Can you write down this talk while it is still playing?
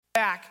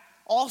back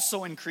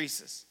also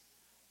increases.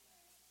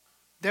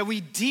 That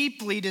we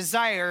deeply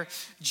desire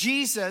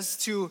Jesus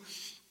to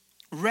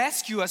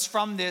rescue us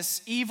from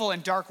this evil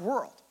and dark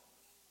world.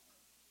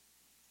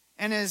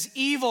 And as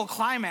evil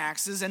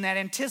climaxes and that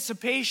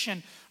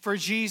anticipation for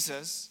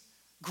Jesus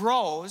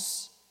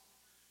grows,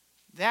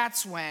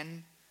 that's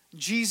when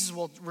Jesus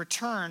will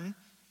return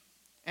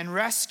and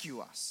rescue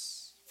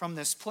us from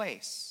this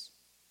place.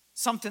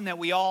 Something that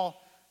we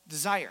all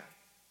desire.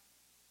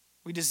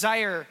 We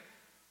desire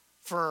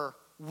for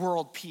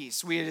world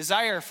peace. We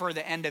desire for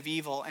the end of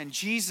evil, and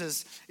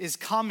Jesus is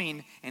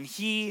coming, and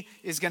he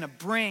is going to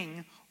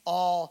bring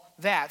all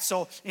that.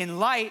 So in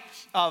light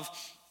of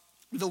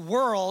the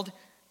world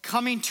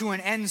coming to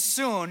an end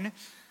soon,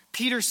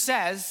 Peter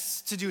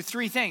says to do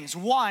three things.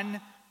 One,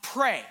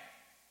 pray.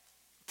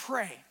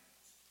 Pray.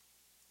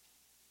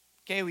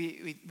 Okay,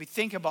 we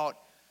think about,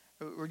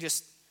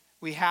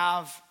 we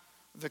have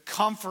the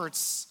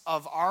comforts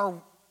of our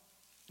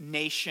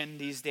nation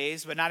these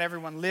days, but not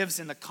everyone lives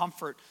in the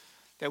comfort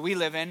that we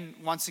live in.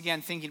 Once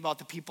again, thinking about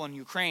the people in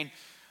Ukraine.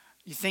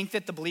 You think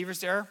that the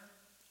believers there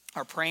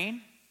are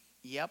praying?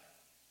 Yep.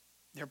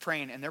 They're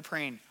praying, and they're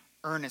praying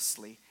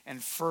earnestly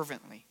and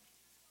fervently.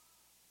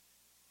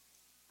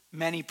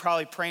 Many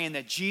probably praying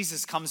that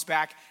Jesus comes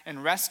back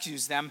and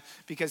rescues them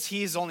because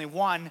he's only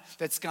one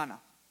that's gonna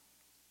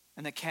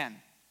and that can.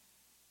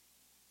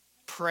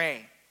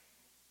 Pray.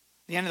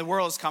 The end of the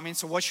world is coming,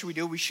 so what should we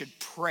do? We should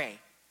pray.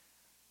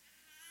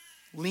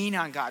 Lean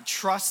on God.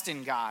 Trust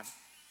in God.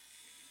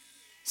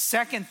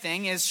 Second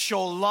thing is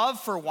show love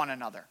for one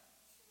another.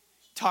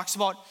 Talks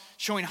about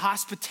showing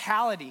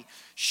hospitality,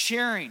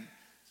 sharing,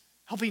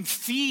 helping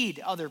feed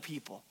other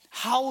people,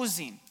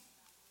 housing.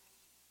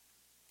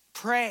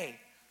 Pray,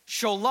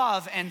 show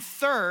love. And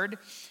third,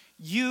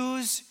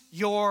 use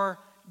your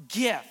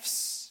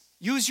gifts.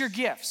 Use your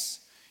gifts.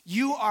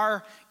 You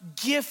are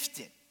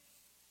gifted.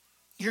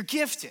 You're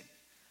gifted.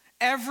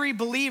 Every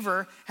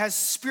believer has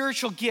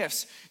spiritual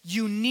gifts,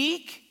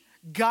 unique,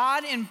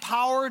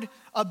 God-empowered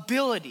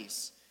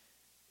abilities.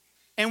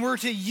 And we're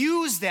to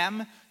use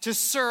them to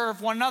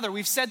serve one another.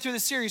 We've said through the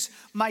series,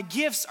 my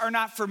gifts are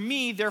not for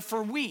me, they're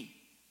for we.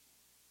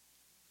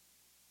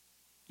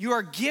 You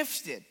are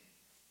gifted.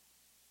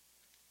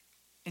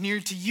 And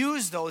you're to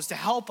use those to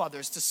help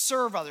others, to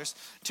serve others,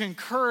 to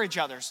encourage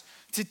others,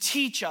 to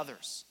teach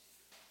others,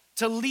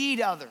 to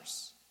lead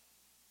others.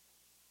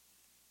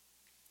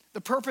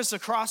 The purpose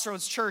of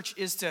Crossroads Church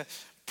is to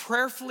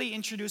prayerfully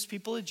introduce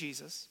people to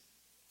Jesus,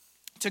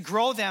 to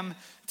grow them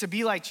to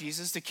be like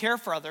Jesus, to care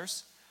for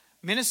others,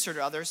 minister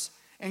to others,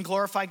 and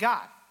glorify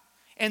God.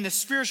 And the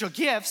spiritual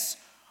gifts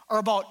are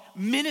about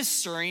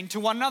ministering to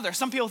one another.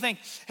 Some people think,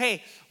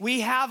 hey,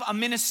 we have a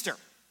minister.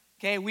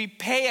 Okay, we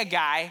pay a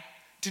guy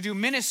to do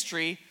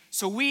ministry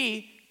so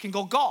we can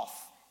go golf,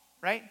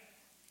 right?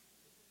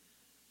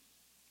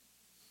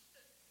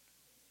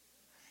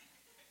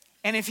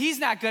 And if he's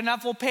not good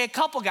enough, we'll pay a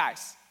couple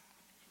guys.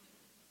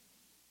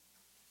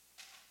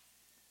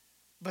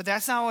 But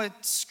that's not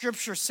what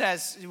Scripture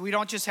says. We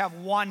don't just have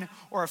one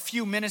or a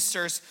few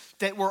ministers,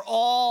 that we're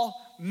all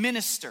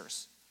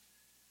ministers.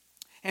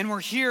 And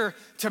we're here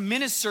to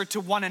minister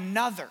to one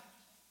another.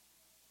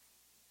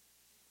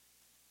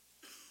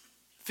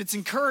 If it's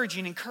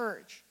encouraging,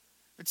 encourage.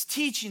 If it's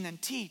teaching, then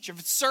teach. If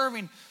it's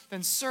serving,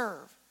 then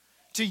serve.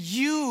 To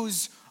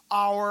use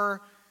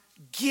our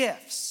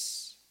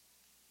gifts.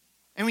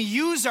 And we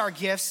use our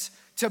gifts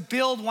to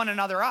build one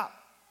another up.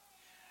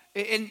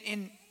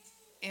 In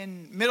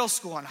middle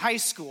school and high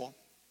school,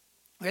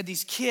 we had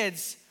these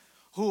kids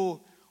who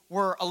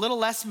were a little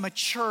less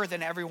mature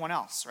than everyone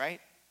else,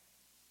 right?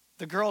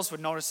 The girls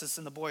would notice this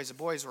in the boys. The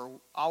boys were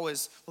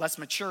always less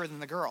mature than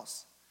the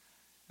girls.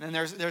 And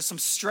then there's some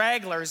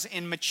stragglers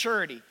in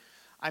maturity.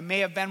 I may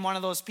have been one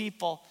of those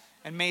people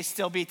and may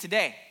still be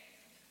today.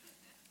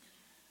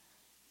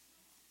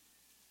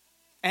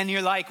 And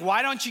you're like,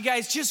 why don't you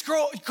guys just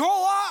grow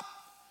up?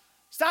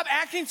 Stop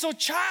acting so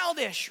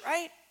childish,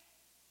 right?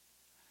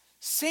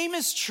 Same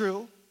is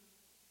true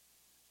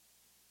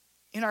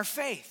in our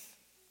faith.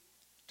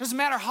 Doesn't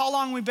matter how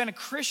long we've been a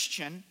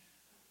Christian,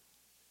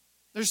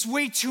 there's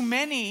way too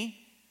many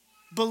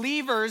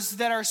believers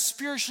that are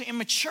spiritually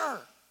immature.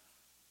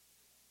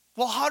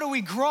 Well, how do we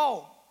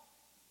grow?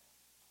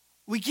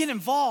 We get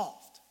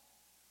involved.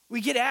 We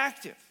get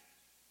active.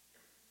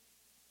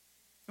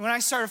 And when I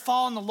started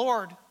following the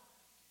Lord,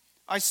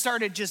 I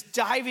started just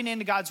diving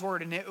into God's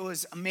word, and it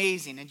was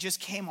amazing. It just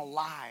came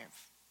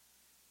alive.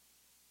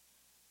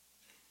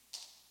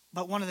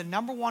 But one of the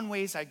number one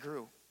ways I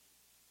grew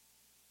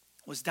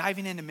was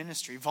diving into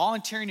ministry,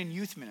 volunteering in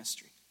youth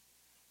ministry.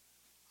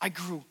 I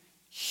grew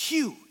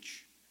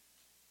huge.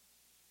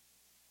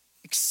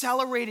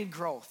 Accelerated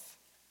growth.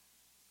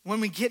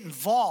 When we get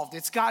involved,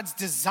 it's God's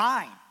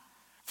design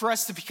for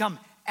us to become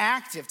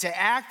active, to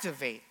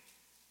activate,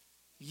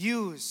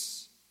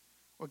 use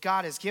what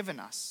God has given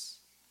us.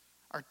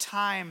 Our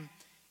time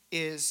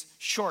is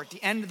short.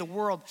 The end of the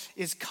world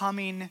is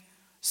coming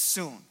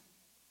soon.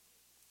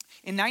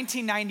 In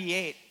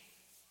 1998,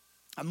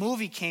 a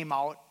movie came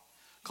out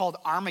called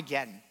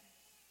Armageddon.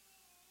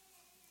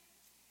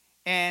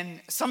 And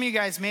some of you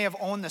guys may have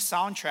owned the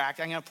soundtrack.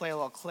 I'm going to play a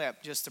little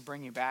clip just to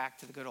bring you back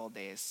to the good old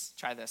days.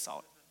 Try this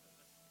out.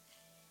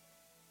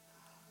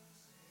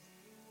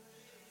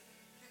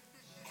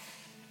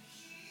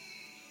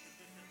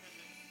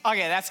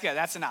 Okay, that's good.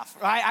 That's enough.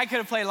 I could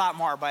have played a lot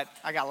more, but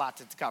I got a lot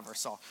to cover.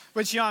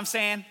 But you know what I'm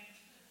saying?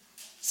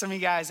 Some of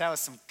you guys, that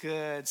was some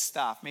good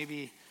stuff.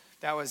 Maybe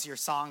that was your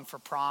song for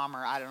prom,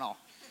 or I don't know.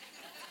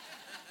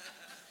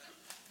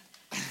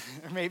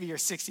 Or maybe your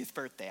 60th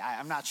birthday.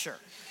 I'm not sure.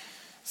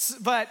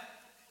 But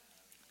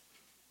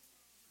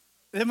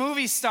the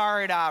movie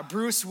starred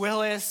Bruce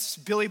Willis,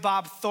 Billy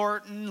Bob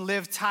Thornton,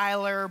 Liv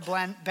Tyler,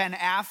 Ben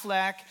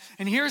Affleck.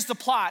 And here's the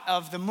plot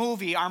of the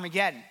movie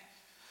Armageddon.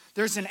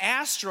 There's an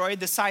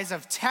asteroid the size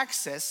of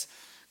Texas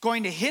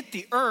going to hit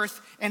the earth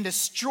and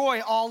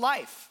destroy all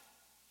life.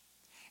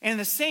 And in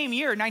the same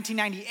year,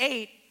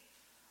 1998,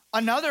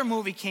 another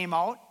movie came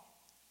out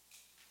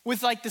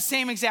with like the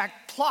same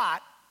exact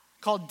plot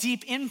called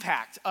Deep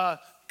Impact. A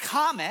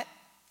comet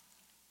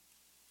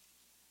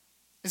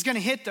is going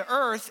to hit the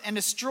earth and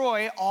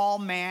destroy all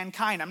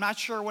mankind. I'm not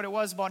sure what it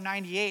was about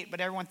 98,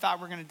 but everyone thought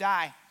we're going to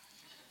die.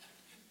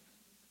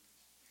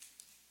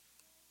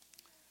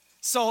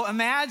 So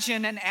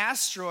imagine an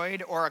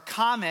asteroid or a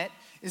comet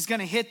is going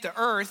to hit the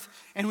earth,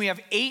 and we have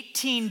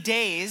 18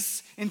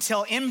 days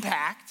until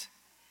impact,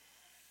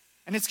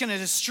 and it's going to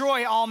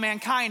destroy all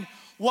mankind.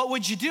 What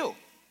would you do?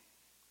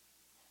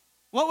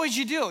 What would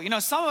you do? You know,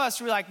 some of us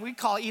were like, we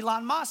call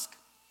Elon Musk.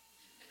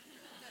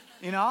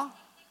 You know?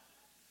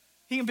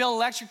 He can build an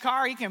electric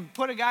car. He can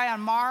put a guy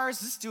on Mars.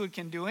 This dude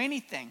can do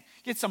anything.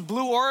 Get some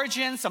Blue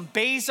Origin, some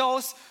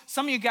Bezos.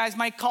 Some of you guys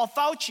might call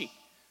Fauci.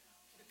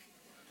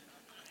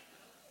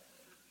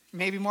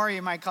 Maybe more of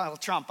you might call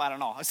Trump. I don't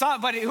know.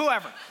 But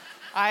whoever.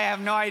 I have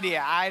no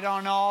idea. I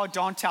don't know.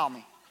 Don't tell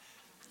me.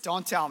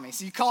 Don't tell me.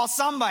 So you call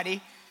somebody.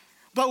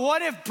 But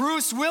what if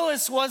Bruce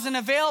Willis wasn't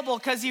available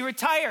because he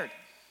retired?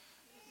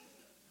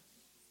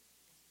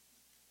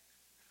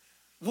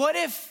 What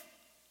if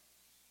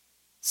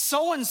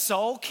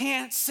so-and-so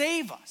can't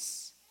save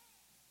us?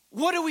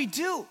 What do we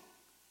do?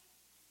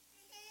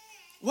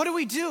 What do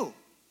we do?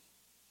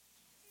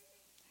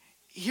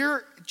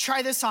 Here,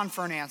 try this on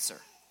for an answer.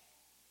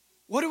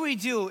 What do we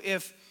do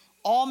if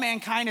all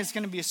mankind is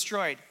going to be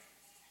destroyed?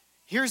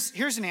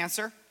 Here's an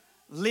answer.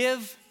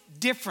 Live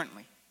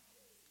differently.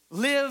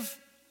 Live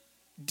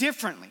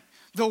differently.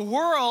 The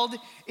world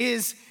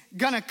is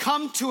going to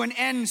come to an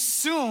end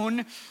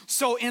soon,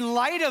 so in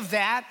light of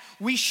that,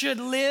 we should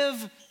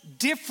live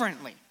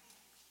differently.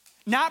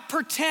 Not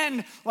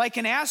pretend like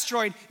an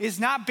asteroid is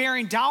not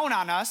bearing down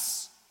on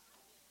us.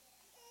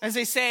 As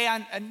they say,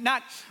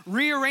 not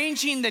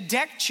rearranging the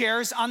deck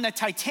chairs on the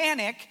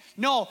Titanic.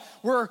 No,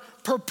 we're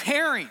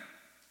preparing,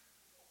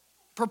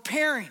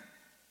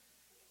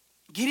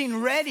 getting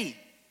ready.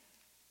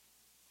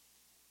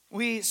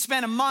 We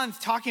spent a month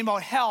talking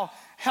about hell.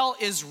 Hell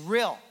is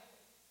real.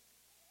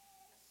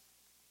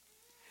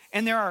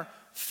 And there are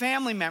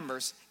family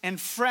members and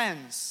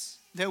friends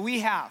that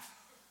we have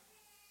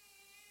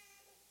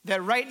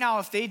that right now,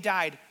 if they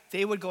died,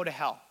 they would go to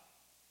hell.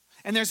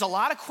 And there's a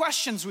lot of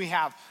questions we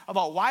have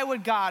about why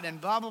would God and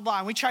blah, blah, blah.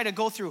 And we try to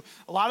go through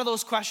a lot of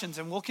those questions,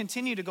 and we'll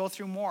continue to go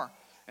through more.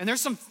 And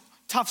there's some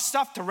tough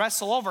stuff to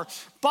wrestle over,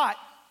 but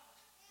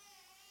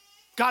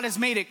God has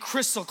made it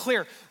crystal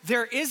clear.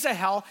 There is a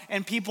hell,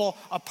 and people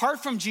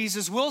apart from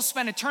Jesus will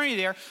spend eternity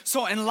there.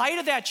 So in light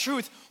of that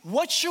truth,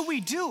 what should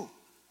we do?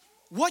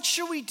 What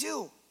should we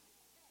do?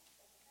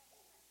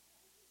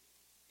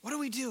 What do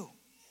we do?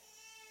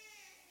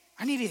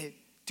 I need to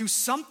do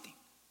something.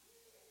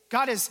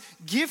 God has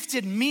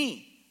gifted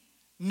me,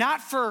 not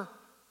for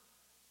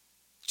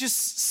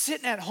just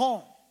sitting at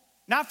home,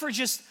 not for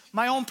just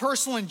my own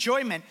personal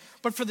enjoyment,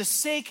 but for the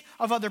sake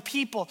of other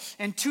people.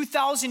 And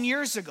 2,000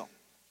 years ago,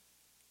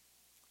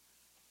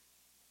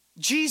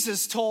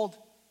 Jesus told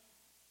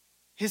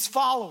his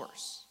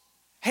followers,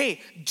 hey,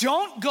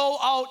 don't go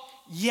out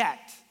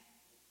yet.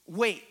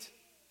 Wait.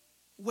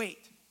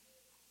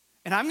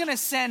 And I'm going to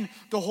send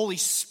the Holy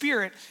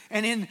Spirit,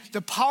 and in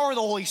the power of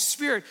the Holy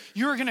Spirit,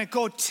 you're going to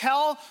go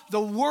tell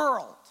the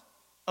world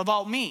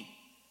about me.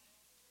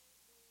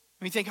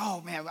 And we think,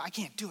 oh man, I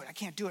can't do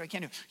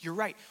it. You're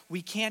right,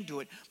 we can't do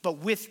it. But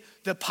with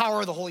the power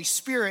of the Holy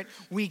Spirit,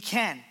 we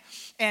can.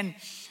 And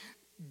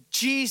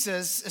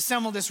Jesus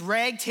assembled this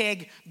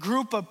ragtag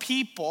group of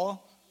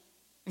people,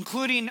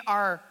 including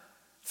our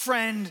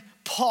friend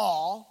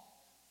Paul,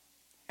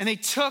 and they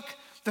took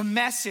the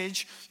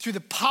message through the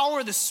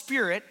power of the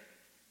Spirit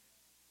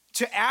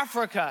to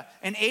Africa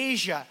and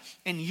Asia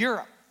and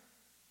Europe.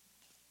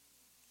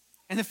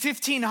 In the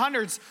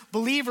 1500s,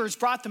 believers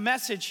brought the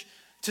message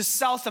to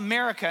South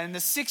America. In the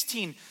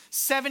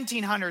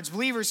 1700s,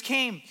 believers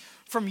came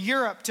from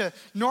Europe to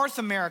North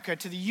America,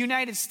 to the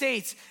United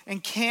States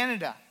and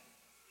Canada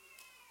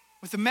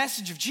with the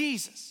message of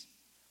Jesus.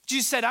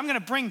 Jesus said, I'm going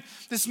to bring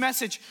this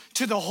message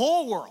to the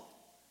whole world,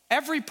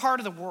 every part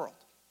of the world,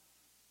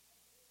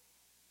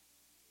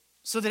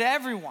 so that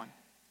everyone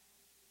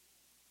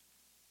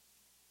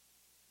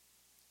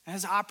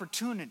has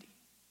opportunity.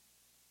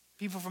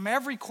 People from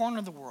every corner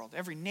of the world,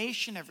 every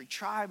nation, every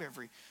tribe,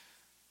 every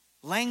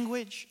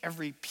language,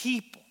 every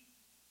people,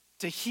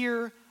 to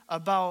hear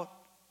about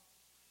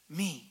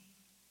me.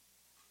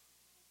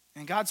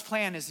 And God's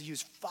plan is to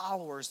use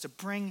followers to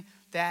bring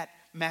that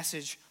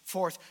message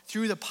forth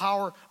through the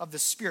power of the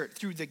Spirit,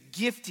 through the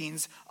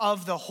giftings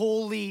of the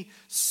Holy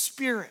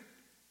Spirit.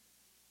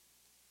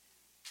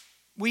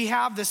 We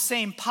have the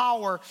same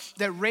power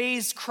that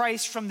raised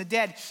Christ from the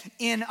dead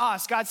in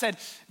us.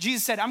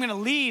 Jesus said, I'm going to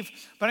leave,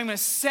 but I'm going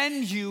to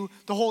send you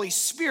the Holy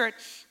Spirit,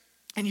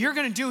 and you're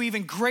going to do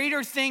even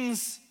greater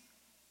things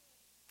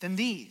than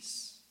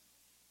these.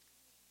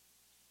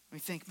 We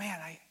think, man,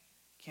 I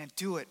can't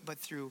do it, but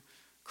through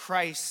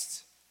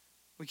Christ,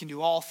 we can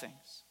do all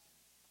things.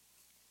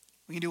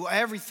 We can do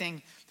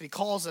everything that he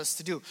calls us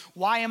to do.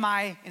 Why am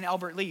I in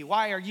Albert Lea?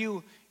 Why are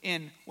you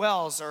in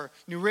Wells or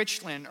New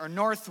Richland or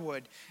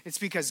Northwood? It's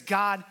because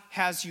God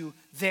has you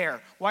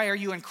there. Why are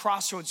you in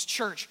Crossroads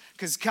Church?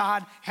 Because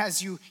God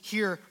has you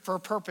here for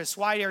a purpose.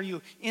 Why are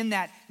you in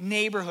that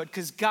neighborhood?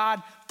 Because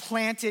God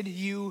planted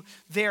you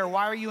there.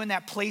 Why are you in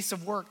that place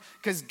of work?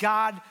 Because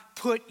God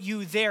put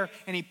you there,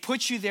 and he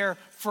put you there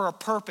for a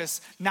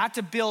purpose, not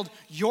to build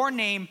your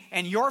name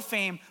and your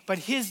fame, but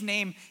his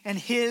name and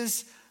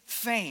his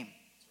fame.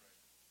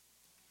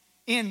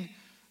 In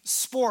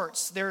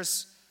sports,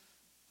 there's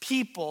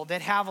people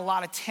that have a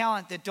lot of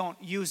talent that don't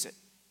use it.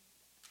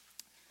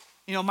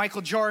 You know,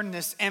 Michael Jordan,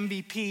 this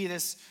MVP,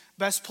 this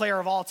best player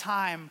of all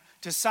time,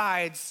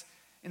 decides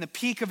in the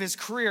peak of his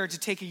career to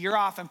take a year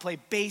off and play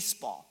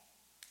baseball.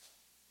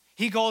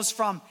 He goes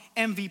from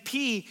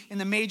MVP in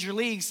the major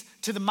leagues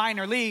to the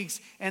minor leagues,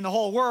 and the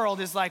whole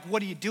world is like,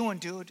 what are you doing,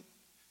 dude?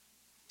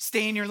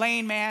 Stay in your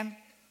lane, man.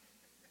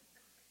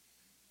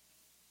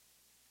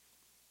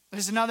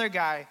 There's another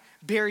guy,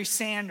 Barry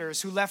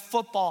Sanders, who left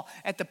football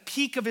at the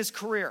peak of his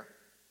career.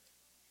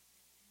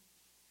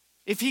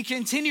 If he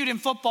continued in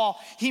football,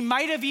 he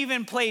might have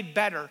even played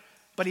better,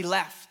 but he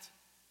left.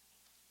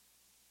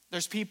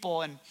 There's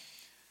people and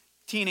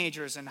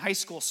teenagers in high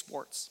school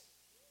sports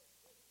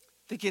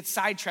that get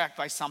sidetracked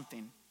by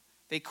something.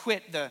 They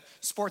quit the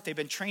sport they've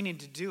been training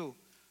to do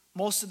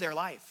most of their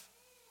life.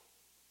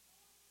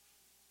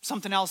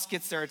 Something else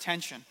gets their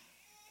attention,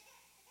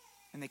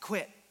 and they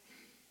quit.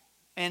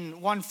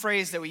 And one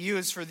phrase that we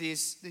use for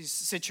these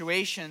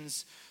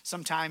situations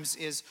sometimes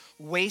is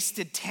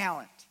wasted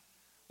talent.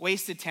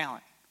 Wasted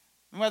talent.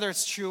 And whether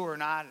it's true or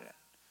not,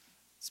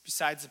 it's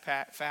besides the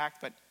fact,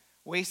 but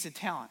wasted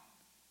talent.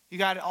 You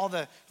got all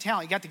the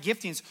talent, you got the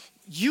giftings.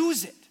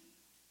 Use it.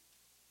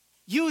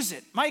 Use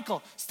it.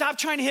 Michael, stop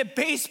trying to hit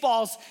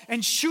baseballs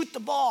and shoot the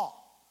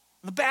ball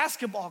on the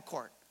basketball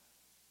court.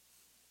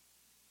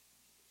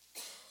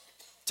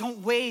 Don't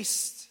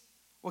waste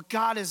what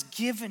God has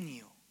given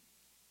you.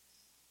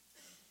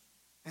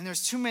 And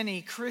there's too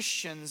many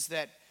Christians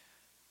that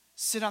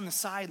sit on the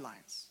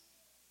sidelines,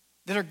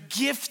 that are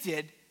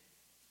gifted,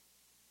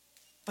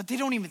 but they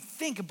don't even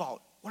think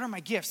about, what are my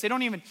gifts? They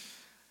don't even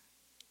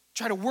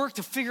try to work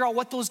to figure out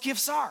what those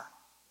gifts are.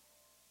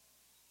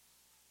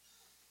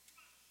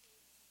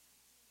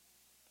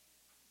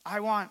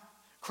 I want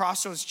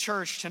Crossroads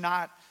Church to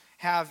not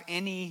have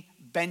any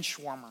bench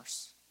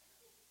warmers.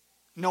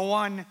 No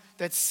one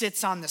that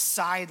sits on the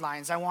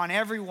sidelines. I want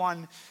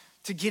everyone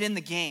to get in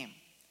the game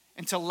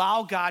and to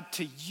allow God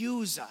to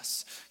use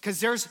us, because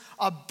there's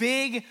a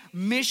big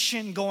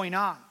mission going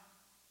on.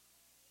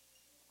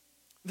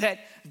 That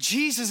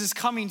Jesus is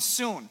coming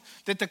soon,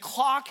 that the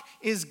clock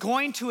is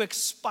going to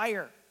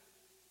expire.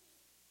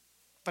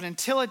 But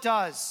until it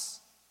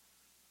does,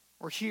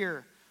 we're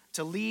here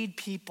to lead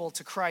people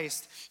to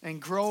Christ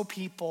and grow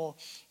people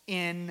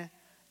in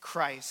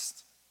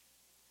Christ.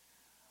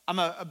 I'm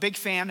a big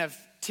fan of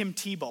Tim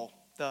Tebow,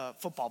 the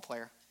football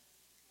player.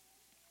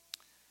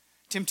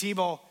 Tim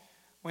Tebow,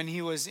 when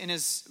he was in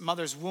his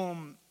mother's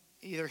womb,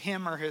 either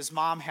him or his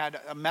mom had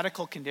a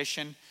medical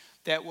condition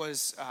that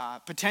was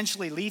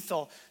potentially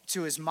lethal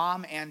to his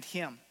mom and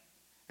him.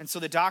 And so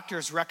the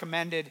doctors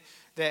recommended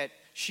that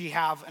she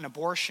have an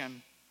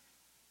abortion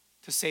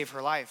to save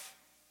her life.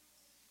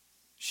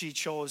 She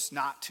chose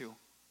not to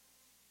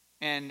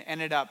and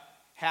ended up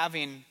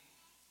having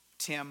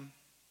Tim,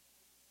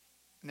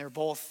 and they're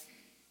both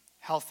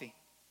healthy.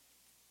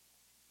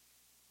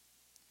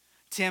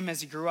 Tim,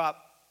 as he grew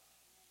up,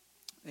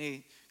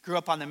 they grew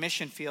up on the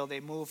mission field. They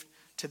moved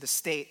to the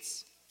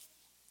States.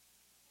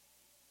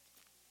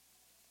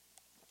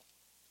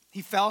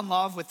 He fell in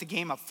love with the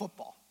game of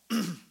football.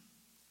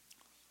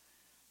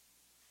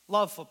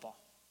 Loved football.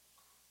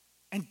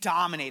 And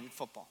dominated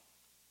football.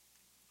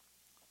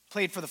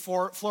 Played for the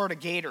Florida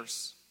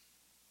Gators.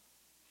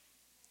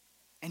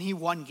 And he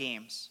won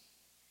games.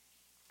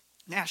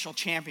 National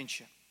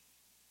championship.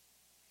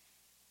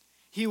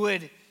 He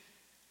would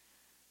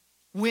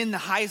win the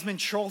Heisman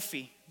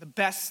Trophy, the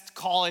best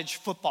college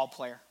football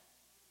player.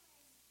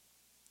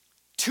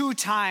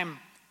 2-time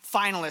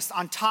finalist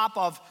on top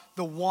of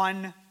the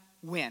one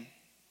win.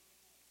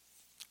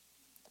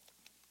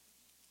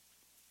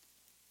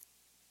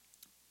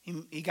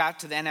 He got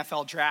to the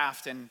NFL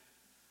draft, and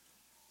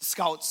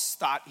Scouts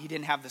thought he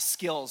didn't have the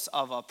skills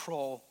of a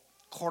pro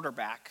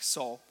quarterback,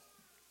 so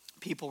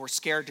people were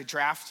scared to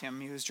draft him.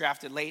 He was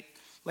drafted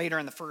later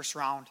in the first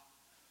round.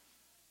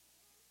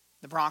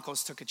 The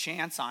Broncos took a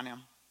chance on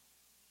him.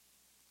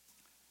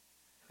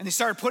 And they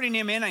started putting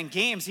him in on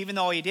games, even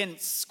though he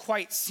didn't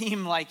quite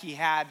seem like he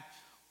had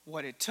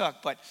what it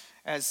took. But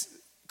as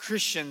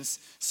Christians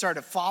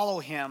started to follow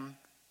him,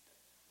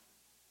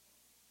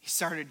 he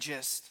started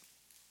just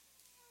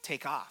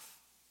take off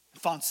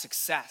and found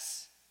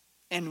success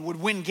and would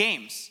win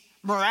games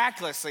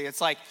miraculously.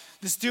 It's like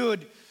this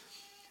dude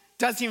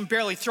doesn't even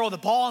barely throw the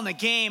ball in the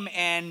game,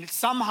 and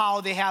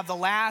somehow they have the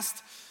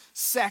last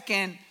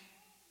second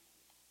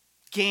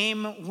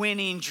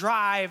game-winning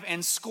drive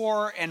and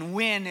score and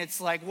win.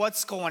 It's like,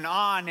 what's going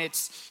on?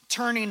 It's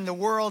turning the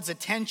world's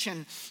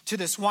attention to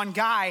this one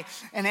guy.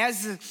 And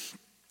as the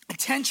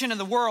attention of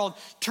the world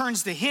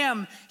turns to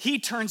him, he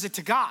turns it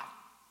to God.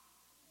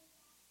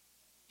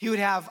 He would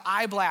have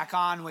eye black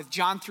on with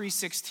John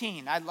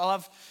 3:16. I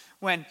love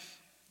when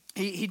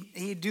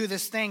he'd do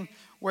this thing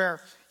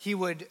where he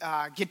would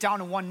get down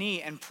on one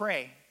knee and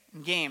pray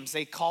in games.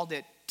 They called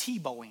it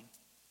Tebowing.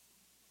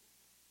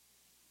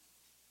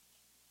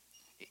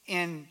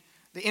 In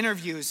the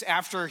interviews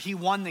after he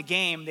won the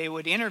game, they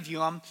would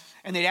interview him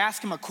and they'd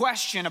ask him a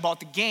question about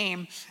the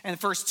game. And the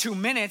first 2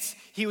 minutes,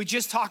 he would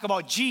just talk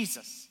about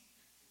Jesus.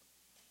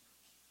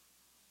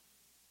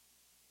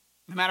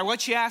 No matter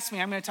what you ask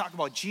me, I'm going to talk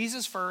about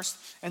Jesus first,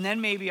 and then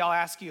maybe I'll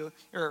ask you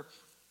or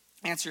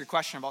answer your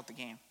question about the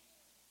game.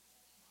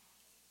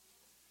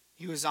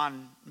 He was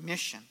on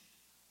mission.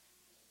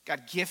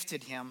 God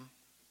gifted him,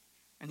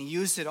 and he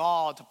used it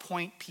all to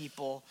point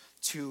people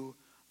to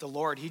the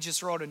Lord. He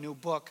just wrote a new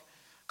book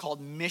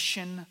called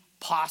Mission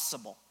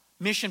Possible.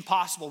 Mission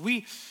Possible.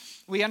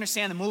 We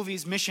understand the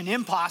movie's Mission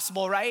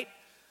Impossible, right?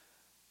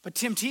 But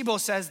Tim Tebow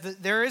says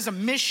that there is a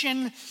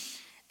mission,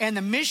 and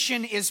the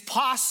mission is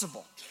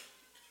possible.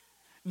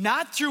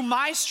 Not through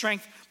my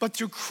strength, but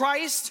through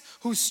Christ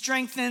who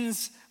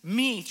strengthens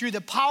me. Through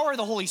the power of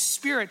the Holy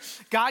Spirit,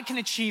 God can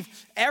achieve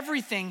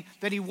everything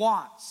that he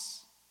wants.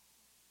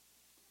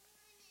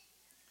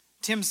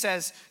 Tim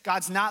says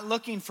God's not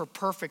looking for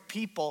perfect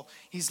people.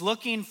 He's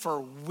looking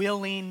for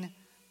willing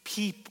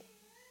people.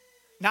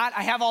 Not,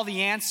 I have all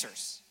the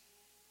answers,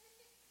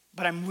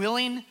 but I'm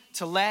willing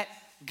to let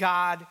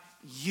God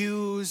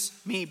use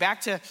me. Back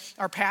to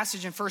our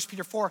passage in 1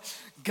 Peter 4.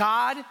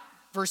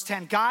 Verse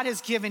 10, God has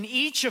given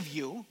each of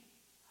you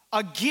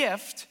a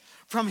gift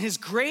from his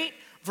great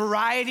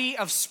variety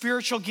of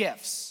spiritual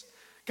gifts.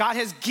 God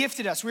has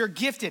gifted us. We are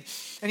gifted.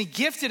 And he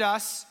gifted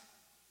us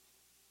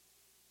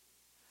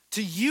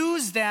to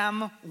use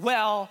them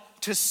well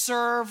to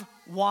serve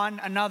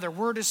one another.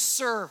 We're to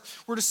serve.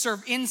 We're to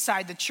serve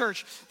inside the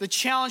church. The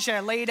challenge that I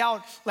laid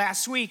out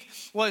last week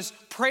was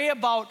pray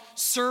about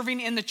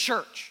serving in the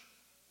church.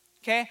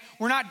 Okay?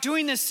 We're not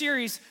doing this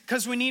series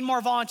because we need more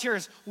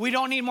volunteers. We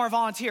don't need more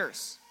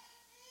volunteers.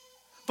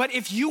 But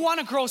if you want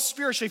to grow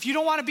spiritually, if you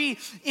don't want to be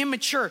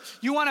immature,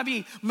 you want to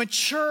be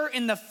mature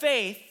in the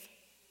faith,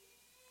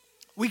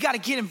 we got to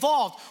get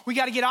involved. We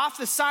got to get off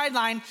the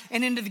sideline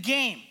and into the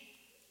game.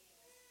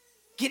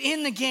 Get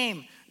in the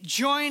game.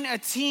 Join a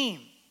team.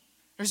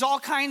 There's all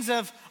kinds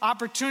of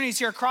opportunities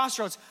here at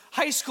Crossroads.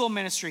 High school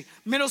ministry,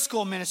 middle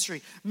school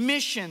ministry,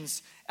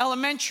 missions,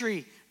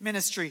 elementary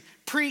ministry,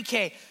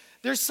 pre-K.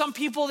 There's some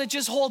people that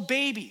just hold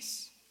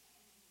babies.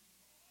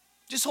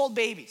 Just hold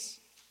babies.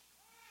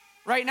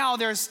 Right now,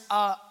 there's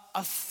a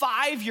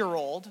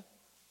 5-year-old,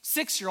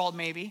 6-year-old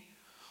maybe,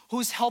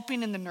 who's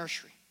helping in the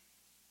nursery.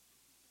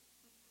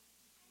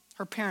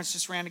 Her parents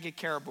just ran to get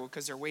Caribou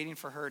because they're waiting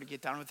for her to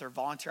get done with her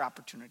volunteer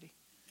opportunity.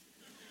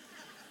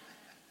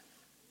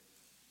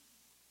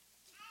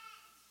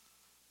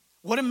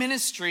 What a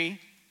ministry.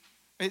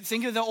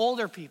 Think of the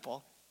older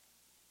people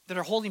that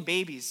are holding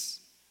babies.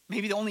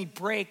 Maybe the only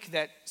break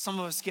that some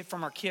of us get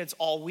from our kids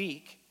all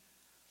week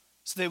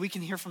so that we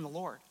can hear from the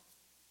Lord.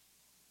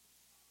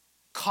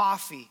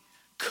 Coffee,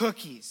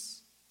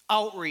 cookies,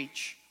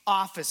 outreach,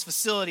 office,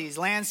 facilities,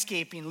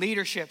 landscaping,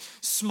 leadership,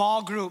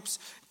 small groups,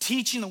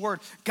 teaching the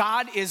word.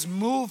 God is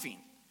moving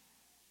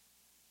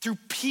through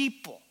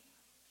people.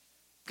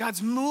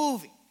 God's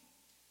moving.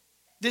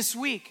 This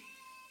week,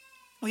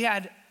 we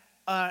had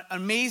an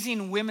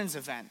amazing women's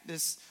event.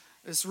 This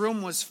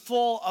room was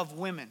full of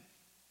women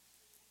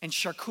and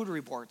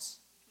charcuterie boards.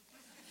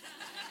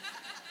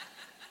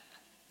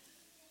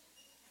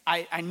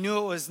 I knew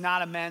it was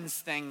not a men's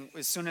thing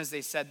as soon as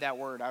they said that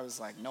word. I was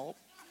like, nope.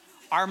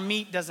 Our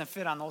meat doesn't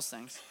fit on those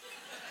things.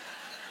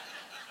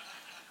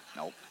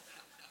 Nope.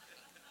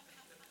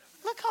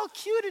 Look how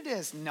cute it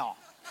is. No.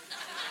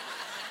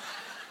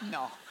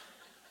 No.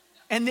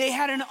 And they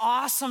had an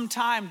awesome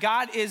time.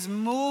 God is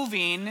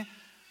moving.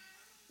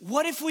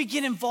 What if we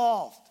get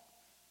involved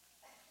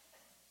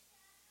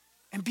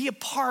and be a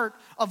part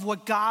of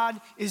what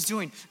God is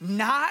doing?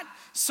 Not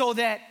so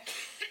that,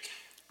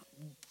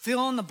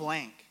 fill in the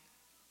blank,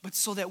 but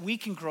so that we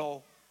can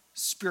grow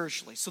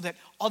spiritually, so that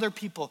other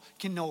people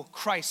can know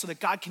Christ, so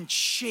that God can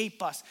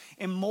shape us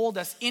and mold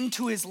us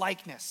into his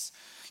likeness.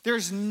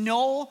 There's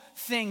no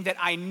thing that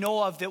I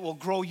know of that will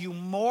grow you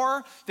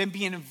more than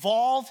being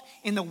involved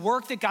in the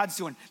work that God's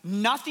doing.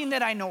 Nothing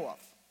that I know of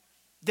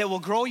that will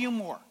grow you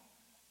more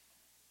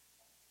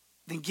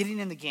than getting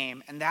in the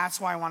game. And that's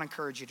why I want to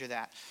encourage you to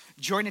that.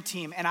 Join a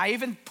team. And I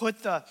even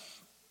put the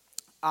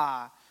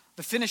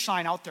finish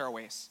line out there a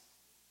ways.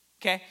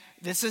 Okay?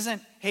 This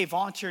isn't, hey,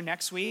 volunteer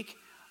next week.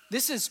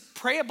 This is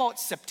pray about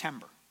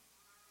September.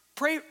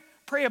 Pray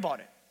about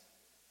it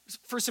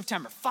for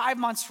September, 5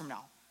 months from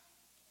now.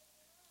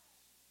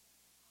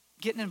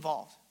 Getting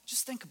involved.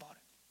 Just think about it.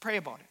 Pray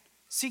about it.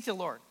 Seek the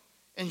Lord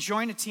and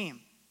join a team.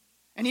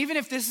 And even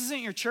if this isn't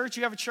your church,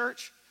 you have a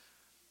church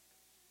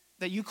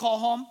that you call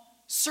home,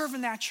 serve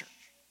in that church.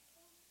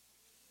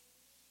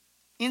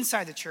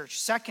 Inside the church.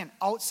 Second,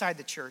 outside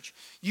the church.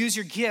 Use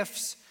your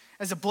gifts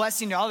as a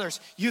blessing to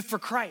others. Youth for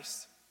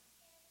Christ.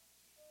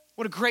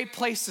 What a great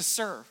place to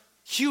serve.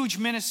 Huge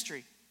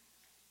ministry.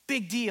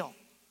 Big deal.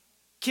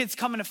 Kids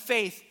coming to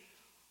faith.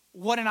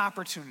 What an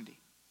opportunity.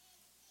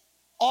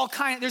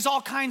 There's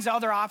all kinds of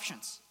other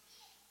options.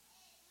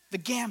 The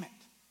gamut.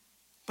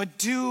 But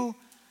do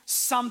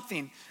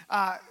something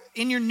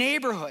in your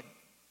neighborhood.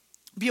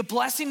 Be a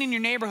blessing in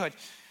your neighborhood.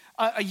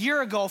 A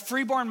year ago,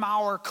 Freeborn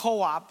Mauer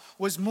Co-op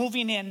was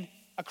moving in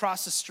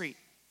across the street.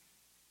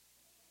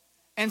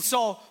 And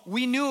so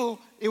we knew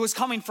it was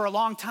coming for a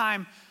long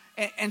time.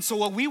 And so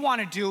what we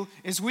want to do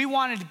is we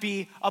wanted to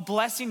be a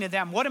blessing to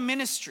them. What a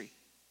ministry.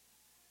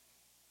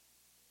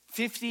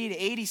 50 to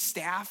 80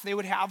 staff they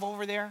would have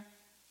over there.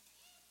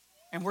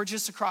 And we're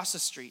just across the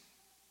street.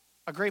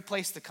 A great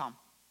place to come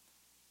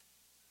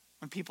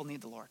when people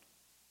need the Lord.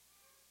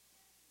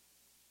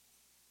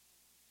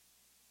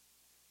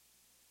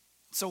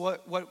 So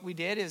what we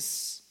did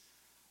is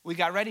we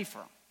got ready for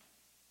them.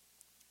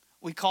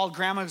 We called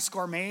Grandma's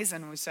Gourmets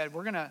and we said,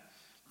 we're going to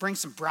bring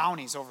some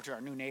brownies over to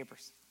our new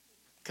neighbors.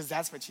 Because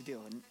that's what you do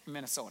in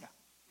Minnesota.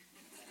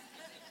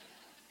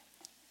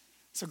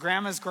 So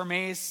Grandma's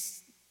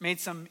Gourmets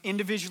made some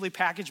individually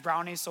packaged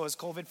brownies so it was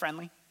COVID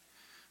friendly.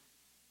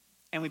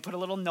 And we put a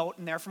little note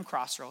in there from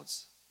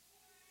Crossroads.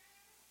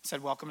 It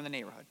said, welcome to the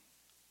neighborhood.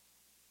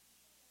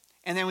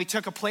 And then we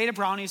took a plate of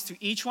brownies to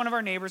each one of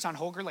our neighbors on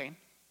Holger Lane.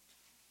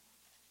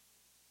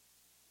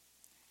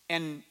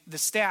 And the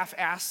staff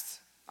asked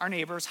our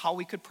neighbors how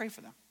we could pray for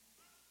them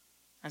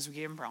as we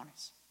gave them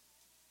brownies.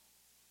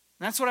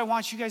 And that's what I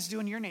want you guys to do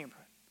in your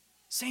neighborhood.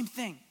 Same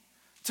thing.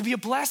 To be a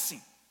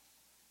blessing.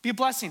 Be a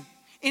blessing.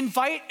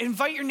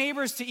 Invite your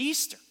neighbors to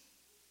Easter.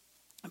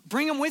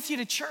 Bring them with you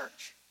to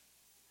church.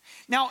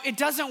 Now, it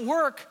doesn't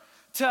work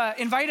to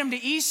invite them to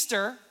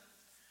Easter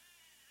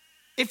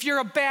if you're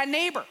a bad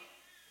neighbor.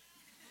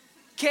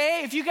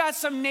 Okay? If you got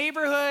some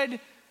neighborhood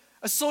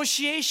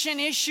association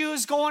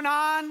issues going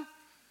on,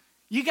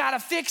 you got to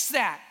fix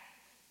that.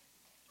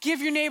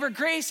 Give your neighbor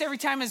grace every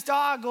time his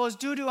dog goes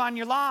doo-doo on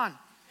your lawn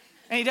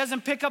and he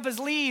doesn't pick up his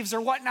leaves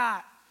or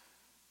whatnot.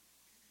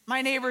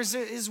 My neighbor's,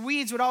 his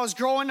weeds would always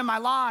grow into my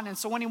lawn, and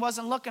so when he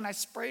wasn't looking, I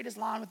sprayed his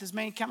lawn with as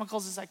many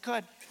chemicals as I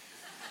could.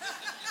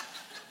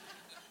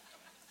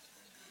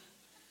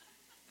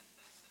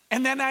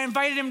 And then I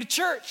invited him to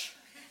church.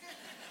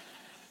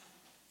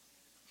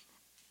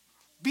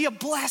 Be a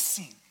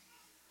blessing.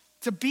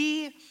 To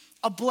be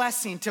a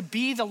blessing, to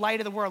be the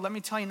light of the world. Let me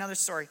tell you another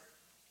story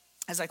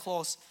as I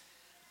close.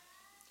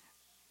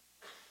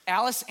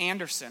 Alice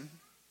Anderson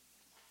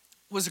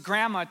was a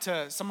grandma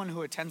to someone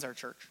who attends our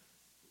church.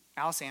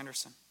 Alice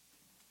Anderson.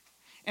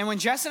 And when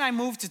Jess and I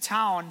moved to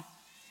town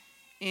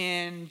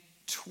in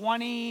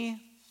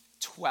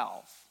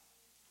 2012,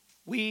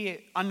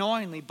 we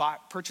unknowingly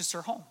purchased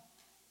her home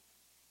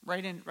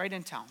right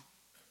in town.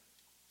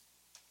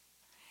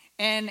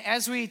 And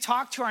as we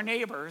talked to our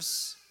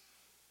neighbors,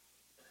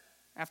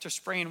 after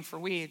spraying them for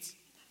weeds,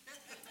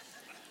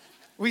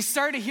 we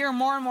started to hear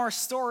more and more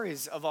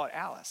stories about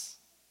Alice.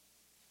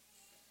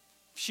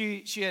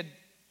 She had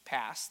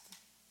passed.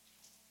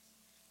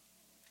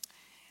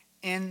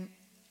 And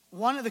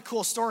one of the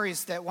cool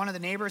stories that one of the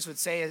neighbors would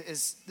say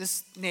is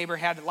this neighbor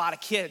had a lot of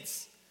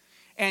kids.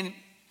 And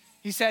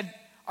he said,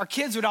 our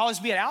kids would always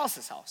be at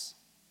Alice's house.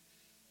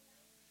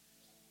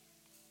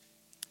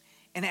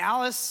 And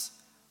Alice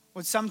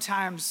would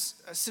sometimes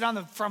sit on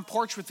the front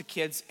porch with the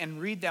kids and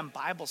read them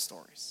Bible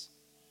stories.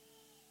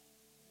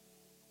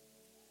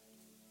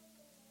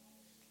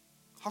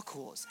 How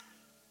cool is that?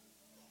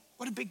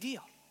 What a big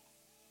deal.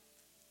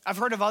 I've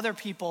heard of other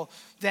people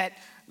that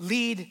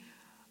lead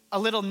a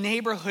little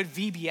neighborhood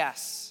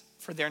VBS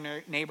for their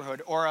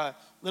neighborhood or a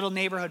little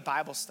neighborhood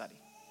Bible study.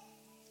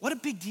 What a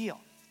big deal.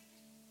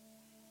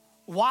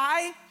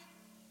 Why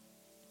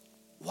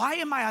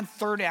am I on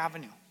 3rd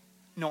Avenue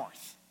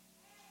North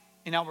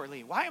in Albert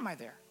Lee? Why am I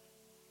there?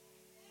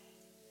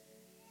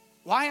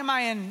 Why am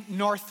I in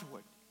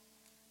Northwood?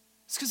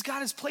 It's because God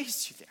has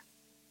placed you there.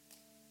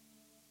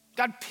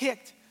 God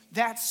picked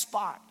that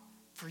spot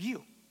for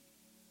you.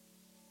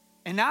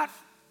 And not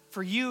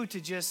for you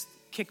to just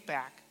kick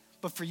back,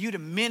 but for you to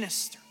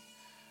minister,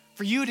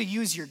 for you to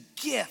use your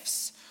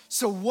gifts.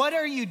 So what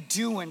are you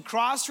doing?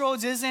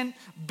 Crossroads isn't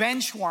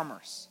bench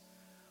warmers.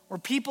 We're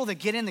people that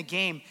get in the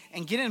game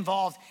and get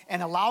involved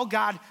and allow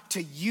God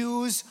to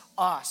use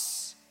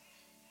us.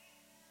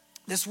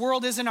 This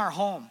world isn't our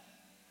home.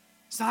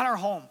 It's not our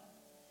home.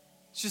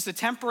 It's just a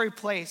temporary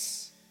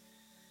place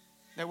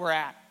that we're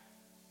at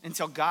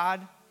until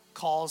God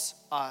calls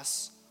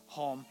us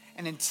home.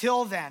 And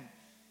until then,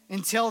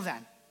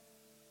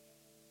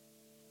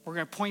 we're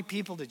going to point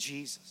people to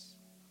Jesus.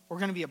 We're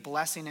going to be a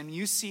blessing. And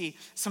you see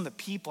some of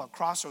the people at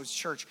Crossroads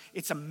Church,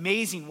 it's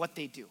amazing what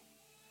they do.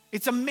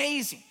 It's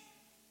amazing.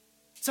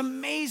 It's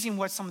amazing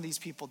what some of these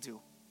people do.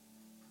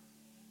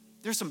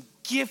 There's some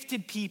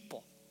gifted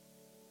people.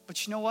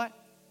 But you know what?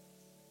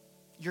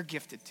 You're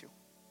gifted too.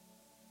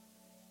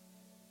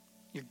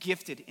 You're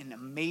gifted in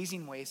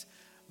amazing ways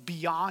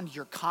beyond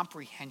your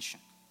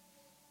comprehension.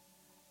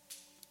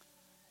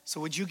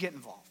 So would you get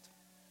involved?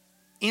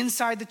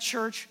 Inside the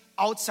church,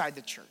 outside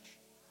the church,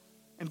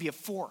 and be a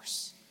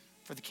force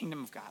for the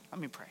kingdom of God. Let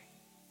me pray.